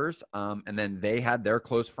drivers, and then they had their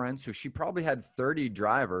close friends. So she probably had 30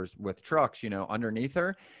 drivers with trucks, underneath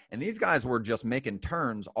her. And these guys were just making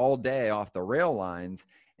turns all day off the rail lines.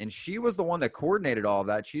 And she was the one that coordinated all of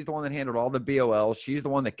that. She's the one that handled all the BOLs. She's the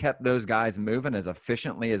one that kept those guys moving as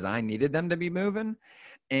efficiently as I needed them to be moving.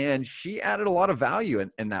 And she added a lot of value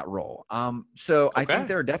in that role. So I think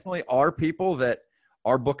there definitely are people that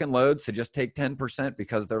are booking loads to just take 10%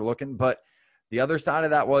 because they're looking. But the other side of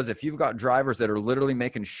that was, if you've got drivers that are literally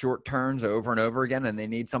making short turns over and over again, and they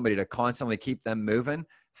need somebody to constantly keep them moving,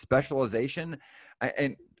 specialization.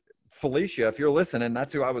 And Felicia, if you're listening,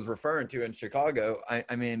 that's who I was referring to in Chicago.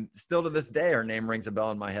 I mean, still to this day, her name rings a bell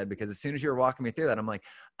in my head, because as soon as you were walking me through that, I'm like,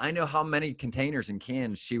 I know how many containers and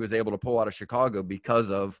cans she was able to pull out of Chicago because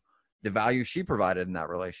of the value she provided in that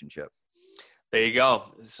relationship. There you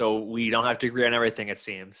go. So we don't have to agree on everything, it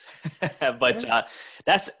seems. But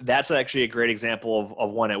that's actually a great example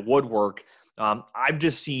of one at Woodwork. I've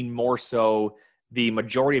just seen more so the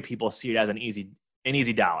majority of people see it as an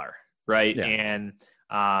easy dollar, right? Yeah. And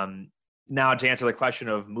now to answer the question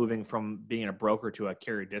of moving from being a broker to a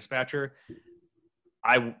carrier dispatcher,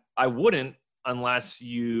 I wouldn't, unless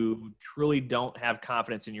you truly don't have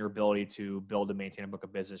confidence in your ability to build and maintain a book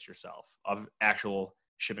of business yourself of actual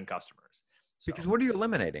shipping customers. Because what are you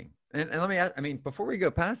eliminating? And let me ask, before we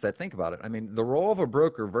go past that, think about it. The role of a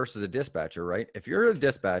broker versus a dispatcher, right? If you're a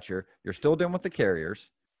dispatcher, you're still dealing with the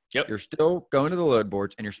carriers. Yep. You're still going to the load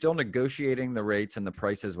boards, and you're still negotiating the rates and the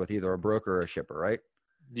prices with either a broker or a shipper, right?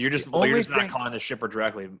 You're just not calling the shipper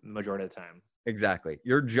directly majority of the time. Exactly.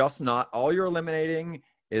 You're just not, all you're eliminating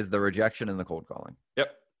is the rejection and the cold calling.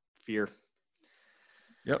 Yep. Fear.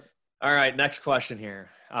 Yep. All right. Next question here.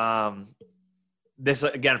 This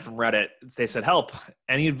again from Reddit. They said, help,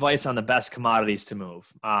 any advice on the best commodities to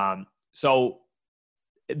move? So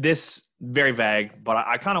this very vague, but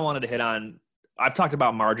I kind of wanted to hit on, I've talked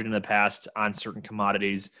about margin in the past on certain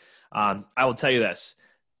commodities. I will tell you this,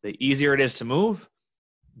 the easier it is to move,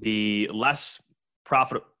 the less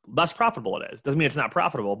profitable it is. Doesn't mean it's not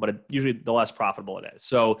profitable, but usually the less profitable it is.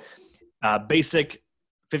 So basic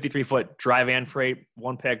 53-foot dry van freight,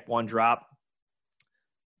 one pick, one drop,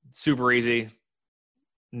 super easy.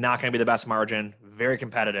 Not going to be the best margin, very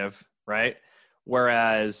competitive, right?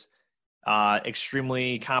 Whereas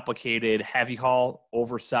extremely complicated, heavy haul,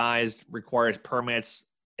 oversized, requires permits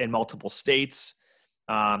in multiple states.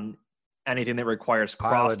 Anything that requires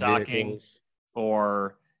cross-docking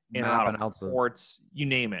or in and out of ports, you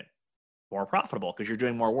name it, more profitable because you're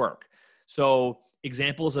doing more work. So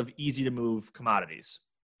examples of easy to move commodities: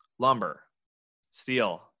 lumber,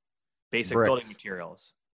 steel, basic building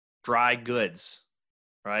materials, dry goods,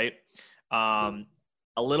 right? A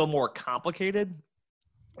little more complicated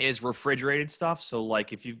is refrigerated stuff. So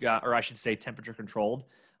like if you've got, or I should say temperature controlled,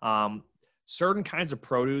 certain kinds of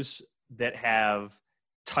produce that have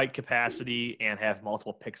tight capacity and have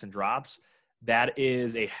multiple picks and drops, that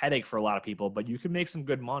is a headache for a lot of people, but you can make some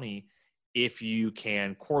good money if you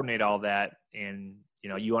can coordinate all that. And,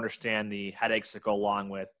 you understand the headaches that go along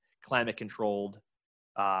with climate controlled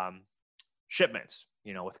shipments,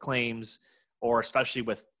 with claims, or especially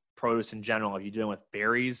with produce in general. If you're dealing with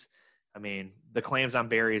berries, the claims on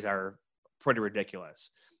berries are pretty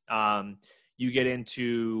ridiculous. You get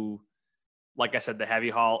into, like I said, the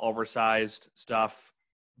heavy haul, oversized stuff,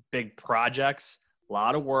 big projects, a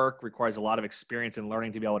lot of work, requires a lot of experience and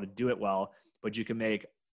learning to be able to do it well, but you can make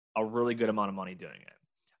a really good amount of money doing it.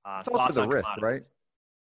 It's also the risk, right?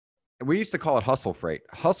 We used to call it hustle freight.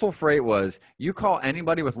 Hustle freight was, you call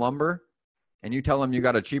anybody with lumber and you tell them you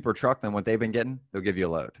got a cheaper truck than what they've been getting, they'll give you a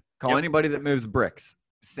load. Call anybody that moves bricks,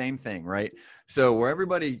 same thing, right? So where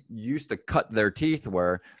everybody used to cut their teeth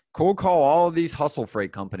were, cold call all of these hustle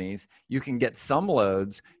freight companies. You can get some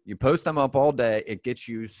loads, you post them up all day. It gets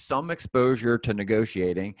you some exposure to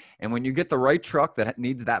negotiating. And when you get the right truck that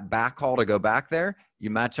needs that backhaul to go back there, you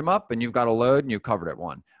match them up and you've got a load and you covered it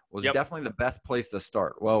one. Was definitely the best place to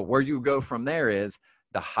start. Well, where you go from there is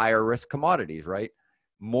the higher risk commodities, right?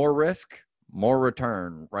 More risk, more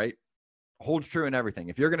return, right? Holds true in everything.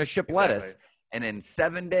 If you're going to ship lettuce and in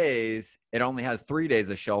 7 days, it only has 3 days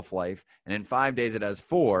of shelf life, and in 5 days it has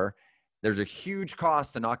 4, there's a huge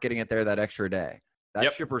cost to not getting it there that extra day.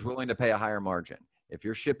 That shipper's willing to pay a higher margin. If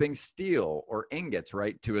you're shipping steel or ingots,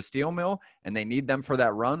 right, to a steel mill and they need them for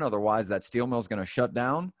that run, otherwise that steel mill is going to shut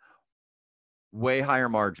down, way higher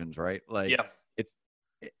margins, right? Like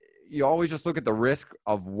you always just look at the risk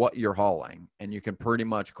of what you're hauling, and you can pretty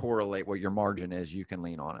much correlate what your margin is. You can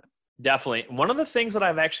lean on it. Definitely. One of the things that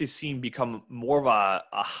I've actually seen become more of a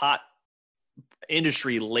hot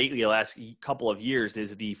industry lately, the last couple of years,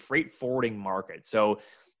 is the freight forwarding market. So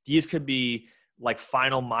these could be like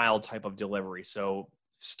final mile type of delivery. So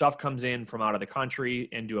stuff comes in from out of the country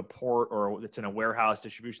into a port, or it's in a warehouse,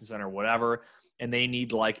 distribution center, whatever, and they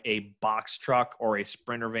need like a box truck or a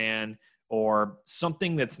Sprinter van or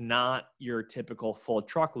something that's not your typical full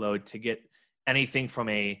truckload to get anything from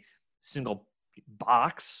a single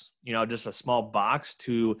box, just a small box,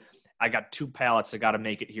 to I got 2 pallets. I got to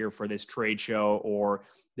make it here for this trade show, or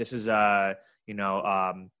this is a,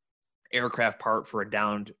 aircraft part for a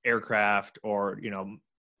downed aircraft, or,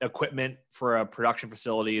 equipment for a production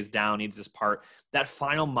facility is down, needs this part. That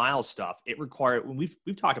final mile stuff, it requires,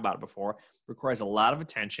 we've talked about it before, requires a lot of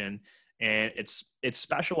attention, and it's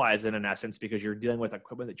specialized in essence, because you're dealing with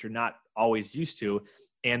equipment that you're not always used to.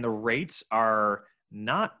 And the rates are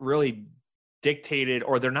not really dictated,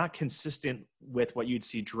 or they're not consistent with what you'd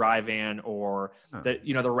see dry van or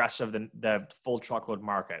the rest of the full truckload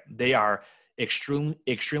market. They are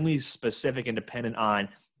extremely specific and dependent on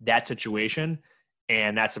that situation,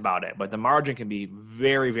 and that's about it. But the margin can be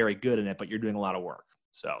very, very good in it, but you're doing a lot of work.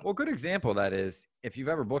 So, well, good example of that is if you've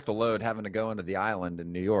ever booked a load having to go into the island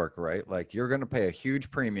in New York, right? Like, you're going to pay a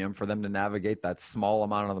huge premium for them to navigate that small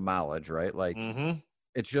amount of the mileage, right? Like,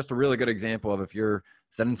 it's just a really good example of, if you're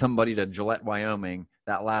sending somebody to Gillette, Wyoming,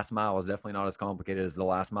 that last mile is definitely not as complicated as the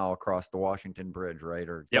last mile across the Washington Bridge, right?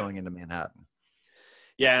 Or going into Manhattan.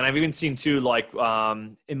 Yeah, and I've even seen too, like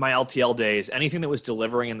in my LTL days, anything that was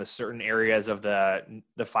delivering in the certain areas of the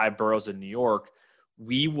 5 boroughs in New York,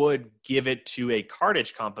 we would give it to a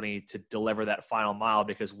cartage company to deliver that final mile,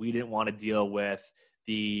 because we didn't want to deal with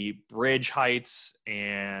the bridge heights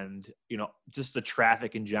and, just the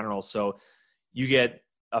traffic in general. So you get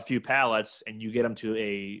a few pallets and you get them to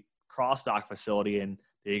a cross dock facility, and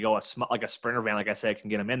there you go, like a Sprinter van, like I said, can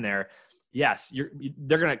get them in there. Yes,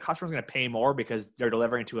 customers going to pay more because they're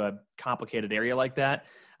delivering to a complicated area like that.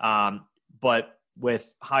 But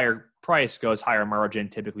with higher price goes higher margin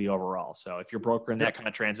typically overall. So if you're brokering that kind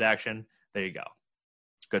of transaction, there you go.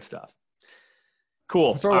 Good stuff.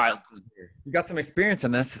 Cool. All right. You got some experience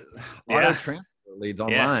in this. Auto transport leads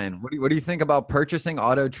online. Yeah. What do you think about purchasing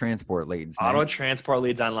auto transport leads? Auto transport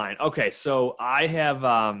leads online. Okay. So I have,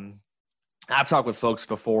 I've talked with folks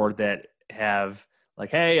before that have like,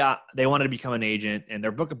 hey, they wanted to become an agent, and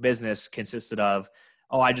their book of business consisted of,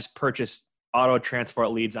 I just purchased auto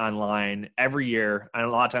transport leads online every year. And a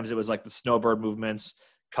lot of times it was like the snowbird movements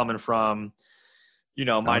coming from,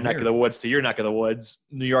 my neck of the woods to your neck of the woods,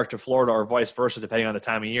 New York to Florida, or vice versa, depending on the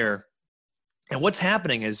time of year. And what's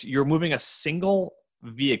happening is you're moving a single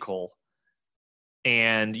vehicle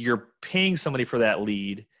and you're paying somebody for that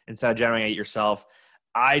lead instead of generating it yourself.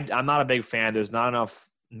 I'm not a big fan. There's not enough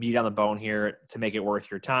meat on the bone here to make it worth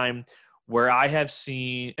your time. Where I have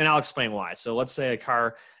seen, and I'll explain why. So let's say a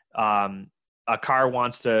car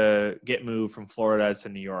wants to get moved from Florida to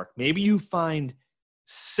New York. Maybe you find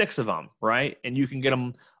 6 of them, right? And you can get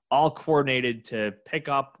them all coordinated to pick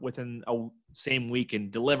up within a same week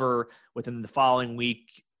and deliver within the following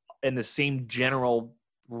week in the same general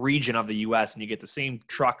region of the U.S. And you get the same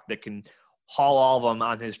truck that can haul all of them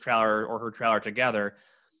on his trailer or her trailer together.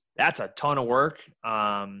 That's a ton of work.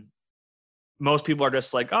 Most people are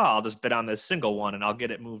just like, I'll just bid on this single one and I'll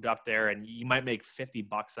get it moved up there. And you might make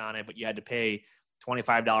 $50 on it, but you had to pay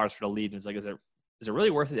 $25 for the lead. And it's like, is it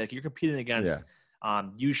really worth it? Like, you're competing against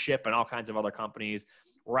U-Ship and all kinds of other companies.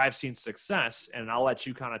 Where I've seen success, and I'll let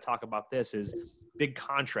you kind of talk about this, is big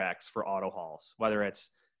contracts for auto hauls, whether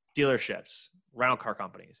it's dealerships, rental car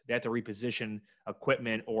companies. They have to reposition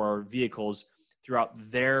equipment or vehicles throughout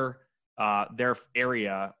their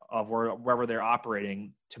area of wherever they're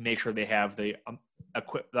operating to make sure they have the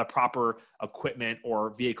proper equipment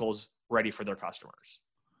or vehicles ready for their customers.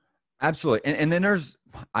 Absolutely. And then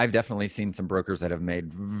I've definitely seen some brokers that have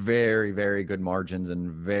made very, very good margins and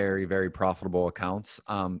very, very profitable accounts,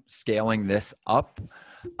 scaling this up.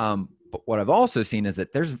 But what I've also seen is that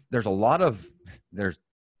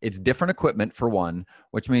it's different equipment for one,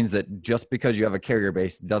 which means that just because you have a carrier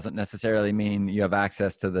base doesn't necessarily mean you have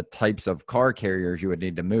access to the types of car carriers you would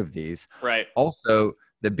need to move these. Right. Also,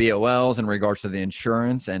 the BOLs in regards to the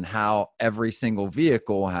insurance and how every single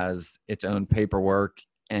vehicle has its own paperwork.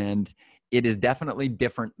 And it is definitely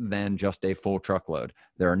different than just a full truckload.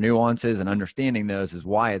 There are nuances, and understanding those is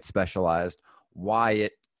why it's specialized, why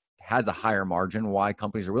it has a higher margin, why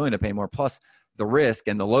companies are willing to pay more. Plus, the risk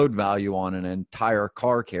and the load value on an entire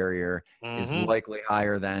car carrier is likely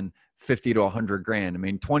higher than 50 to 100 grand. I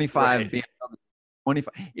mean, 25 Right. BMW,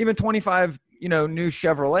 25, even 25, new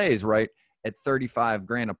Chevrolets, right, at 35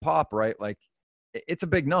 grand a pop, right? Like, it's a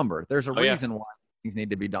big number. There's a reason why things need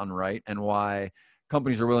to be done right and why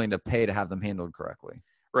companies are willing to pay to have them handled correctly.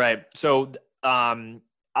 Right. So I'll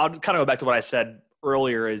kind of go back to what I said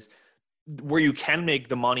earlier is where you can make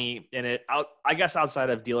the money in it out, I guess, outside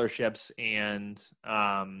of dealerships and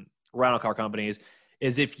rental car companies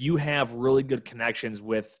is if you have really good connections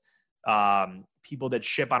with people that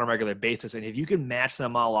ship on a regular basis. And if you can match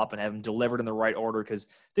them all up and have them delivered in the right order, because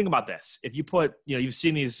think about this, if you put, you've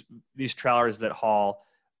seen these trailers that haul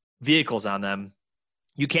vehicles on them,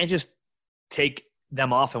 you can't just take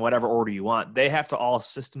them off in whatever order you want. They have to all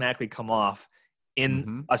systematically come off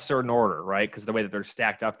in a certain order, right? Because the way that they're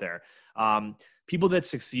stacked up there. People that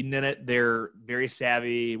succeed in it, they're very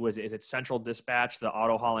savvy. Is it Central Dispatch, the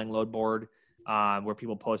auto hauling load board, where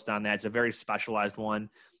people post on that? It's a very specialized one.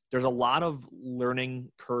 There's a lot of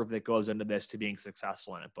learning curve that goes into this to being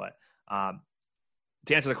successful in it. But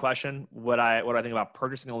to answer the question, what I think about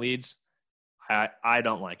purchasing the leads, I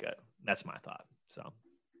don't like it. That's my thought. So,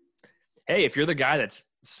 hey, if you're the guy that's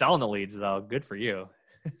selling the leads, though, good for you.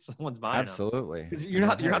 Someone's buying Absolutely. them. Because you're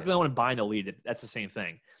not the only one buying the lead. That's the same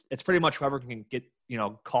thing. It's pretty much whoever can get,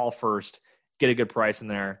 call first, get a good price in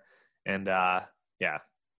there. And yeah,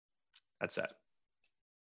 that's it.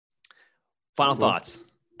 Final thoughts.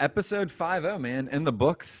 Episode 50, man. In the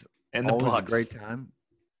books. In the Always books. A great time.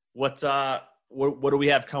 What do we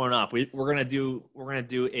have coming up? We're gonna do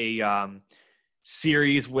a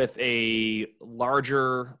series with a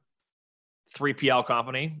larger 3PL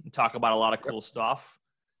company and talk about a lot of cool stuff.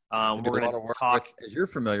 We're going to talk, as you're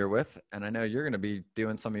familiar with, and I know you're going to be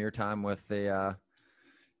doing some of your time with the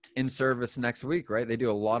in-service next week, right? They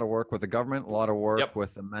do a lot of work with the government, a lot of work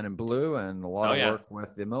with the Men in Blue, and a lot of work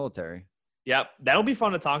with the military. Yep, that'll be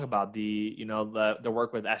fun to talk about. The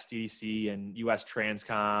work with SDDC and US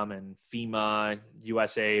Transcom and FEMA,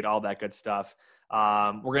 USAID, all that good stuff.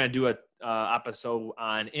 We're going to do a episode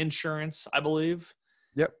on insurance, I believe.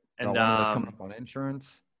 Yep. And one of those coming up on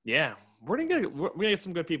insurance. Yeah, we're gonna get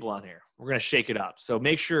some good people on here. We're gonna shake it up. So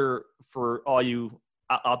make sure, for all you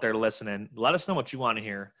out there listening, let us know what you want to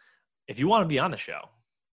hear. If you want to be on the show,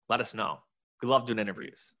 let us know. We love doing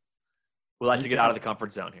interviews. We like to get out of the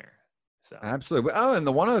comfort zone here. So absolutely. Oh, and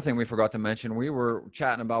the one other thing we forgot to mention, we were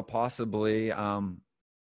chatting about possibly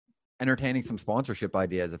entertaining some sponsorship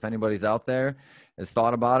ideas. If anybody's out there has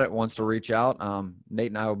thought about it, wants to reach out,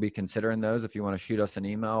 Nate and I will be considering those. If you want to shoot us an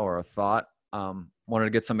email or a thought, wanted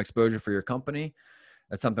to get some exposure for your company,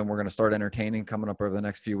 that's something we're going to start entertaining coming up over the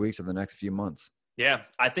next few weeks or the next few months. Yeah,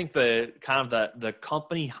 I think the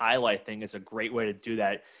company highlight thing is a great way to do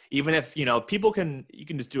that. Even if, you can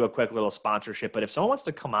just do a quick little sponsorship, but if someone wants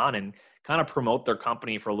to come on and kind of promote their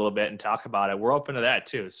company for a little bit and talk about it, we're open to that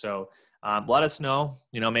too. So let us know,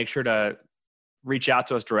 make sure to reach out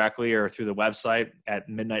to us directly or through the website at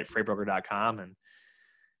midnightfreightbroker.com, and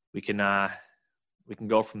we can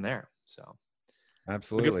go from there. So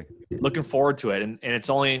absolutely looking forward to it. And it's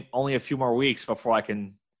only a few more weeks before I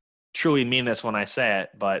can truly mean this when I say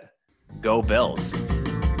it, but go Bills.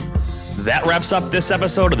 That wraps up this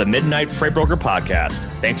episode of the Midnight Freight Broker podcast.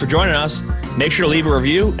 Thanks for joining us. Make sure to leave a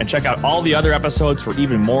review and check out all the other episodes for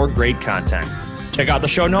even more great content. Check out the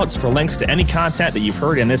show notes for links to any content that you've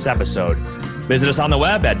heard in this episode. Visit us on the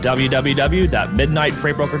web at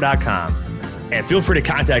www.midnightfreightbroker.com. And feel free to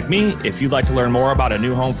contact me if you'd like to learn more about a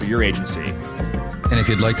new home for your agency. And if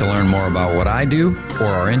you'd like to learn more about what I do or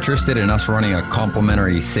are interested in us running a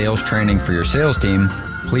complimentary sales training for your sales team,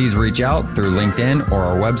 please reach out through LinkedIn or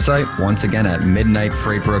our website, once again at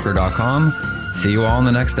midnightfreightbroker.com. See you all in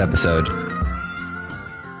the next episode.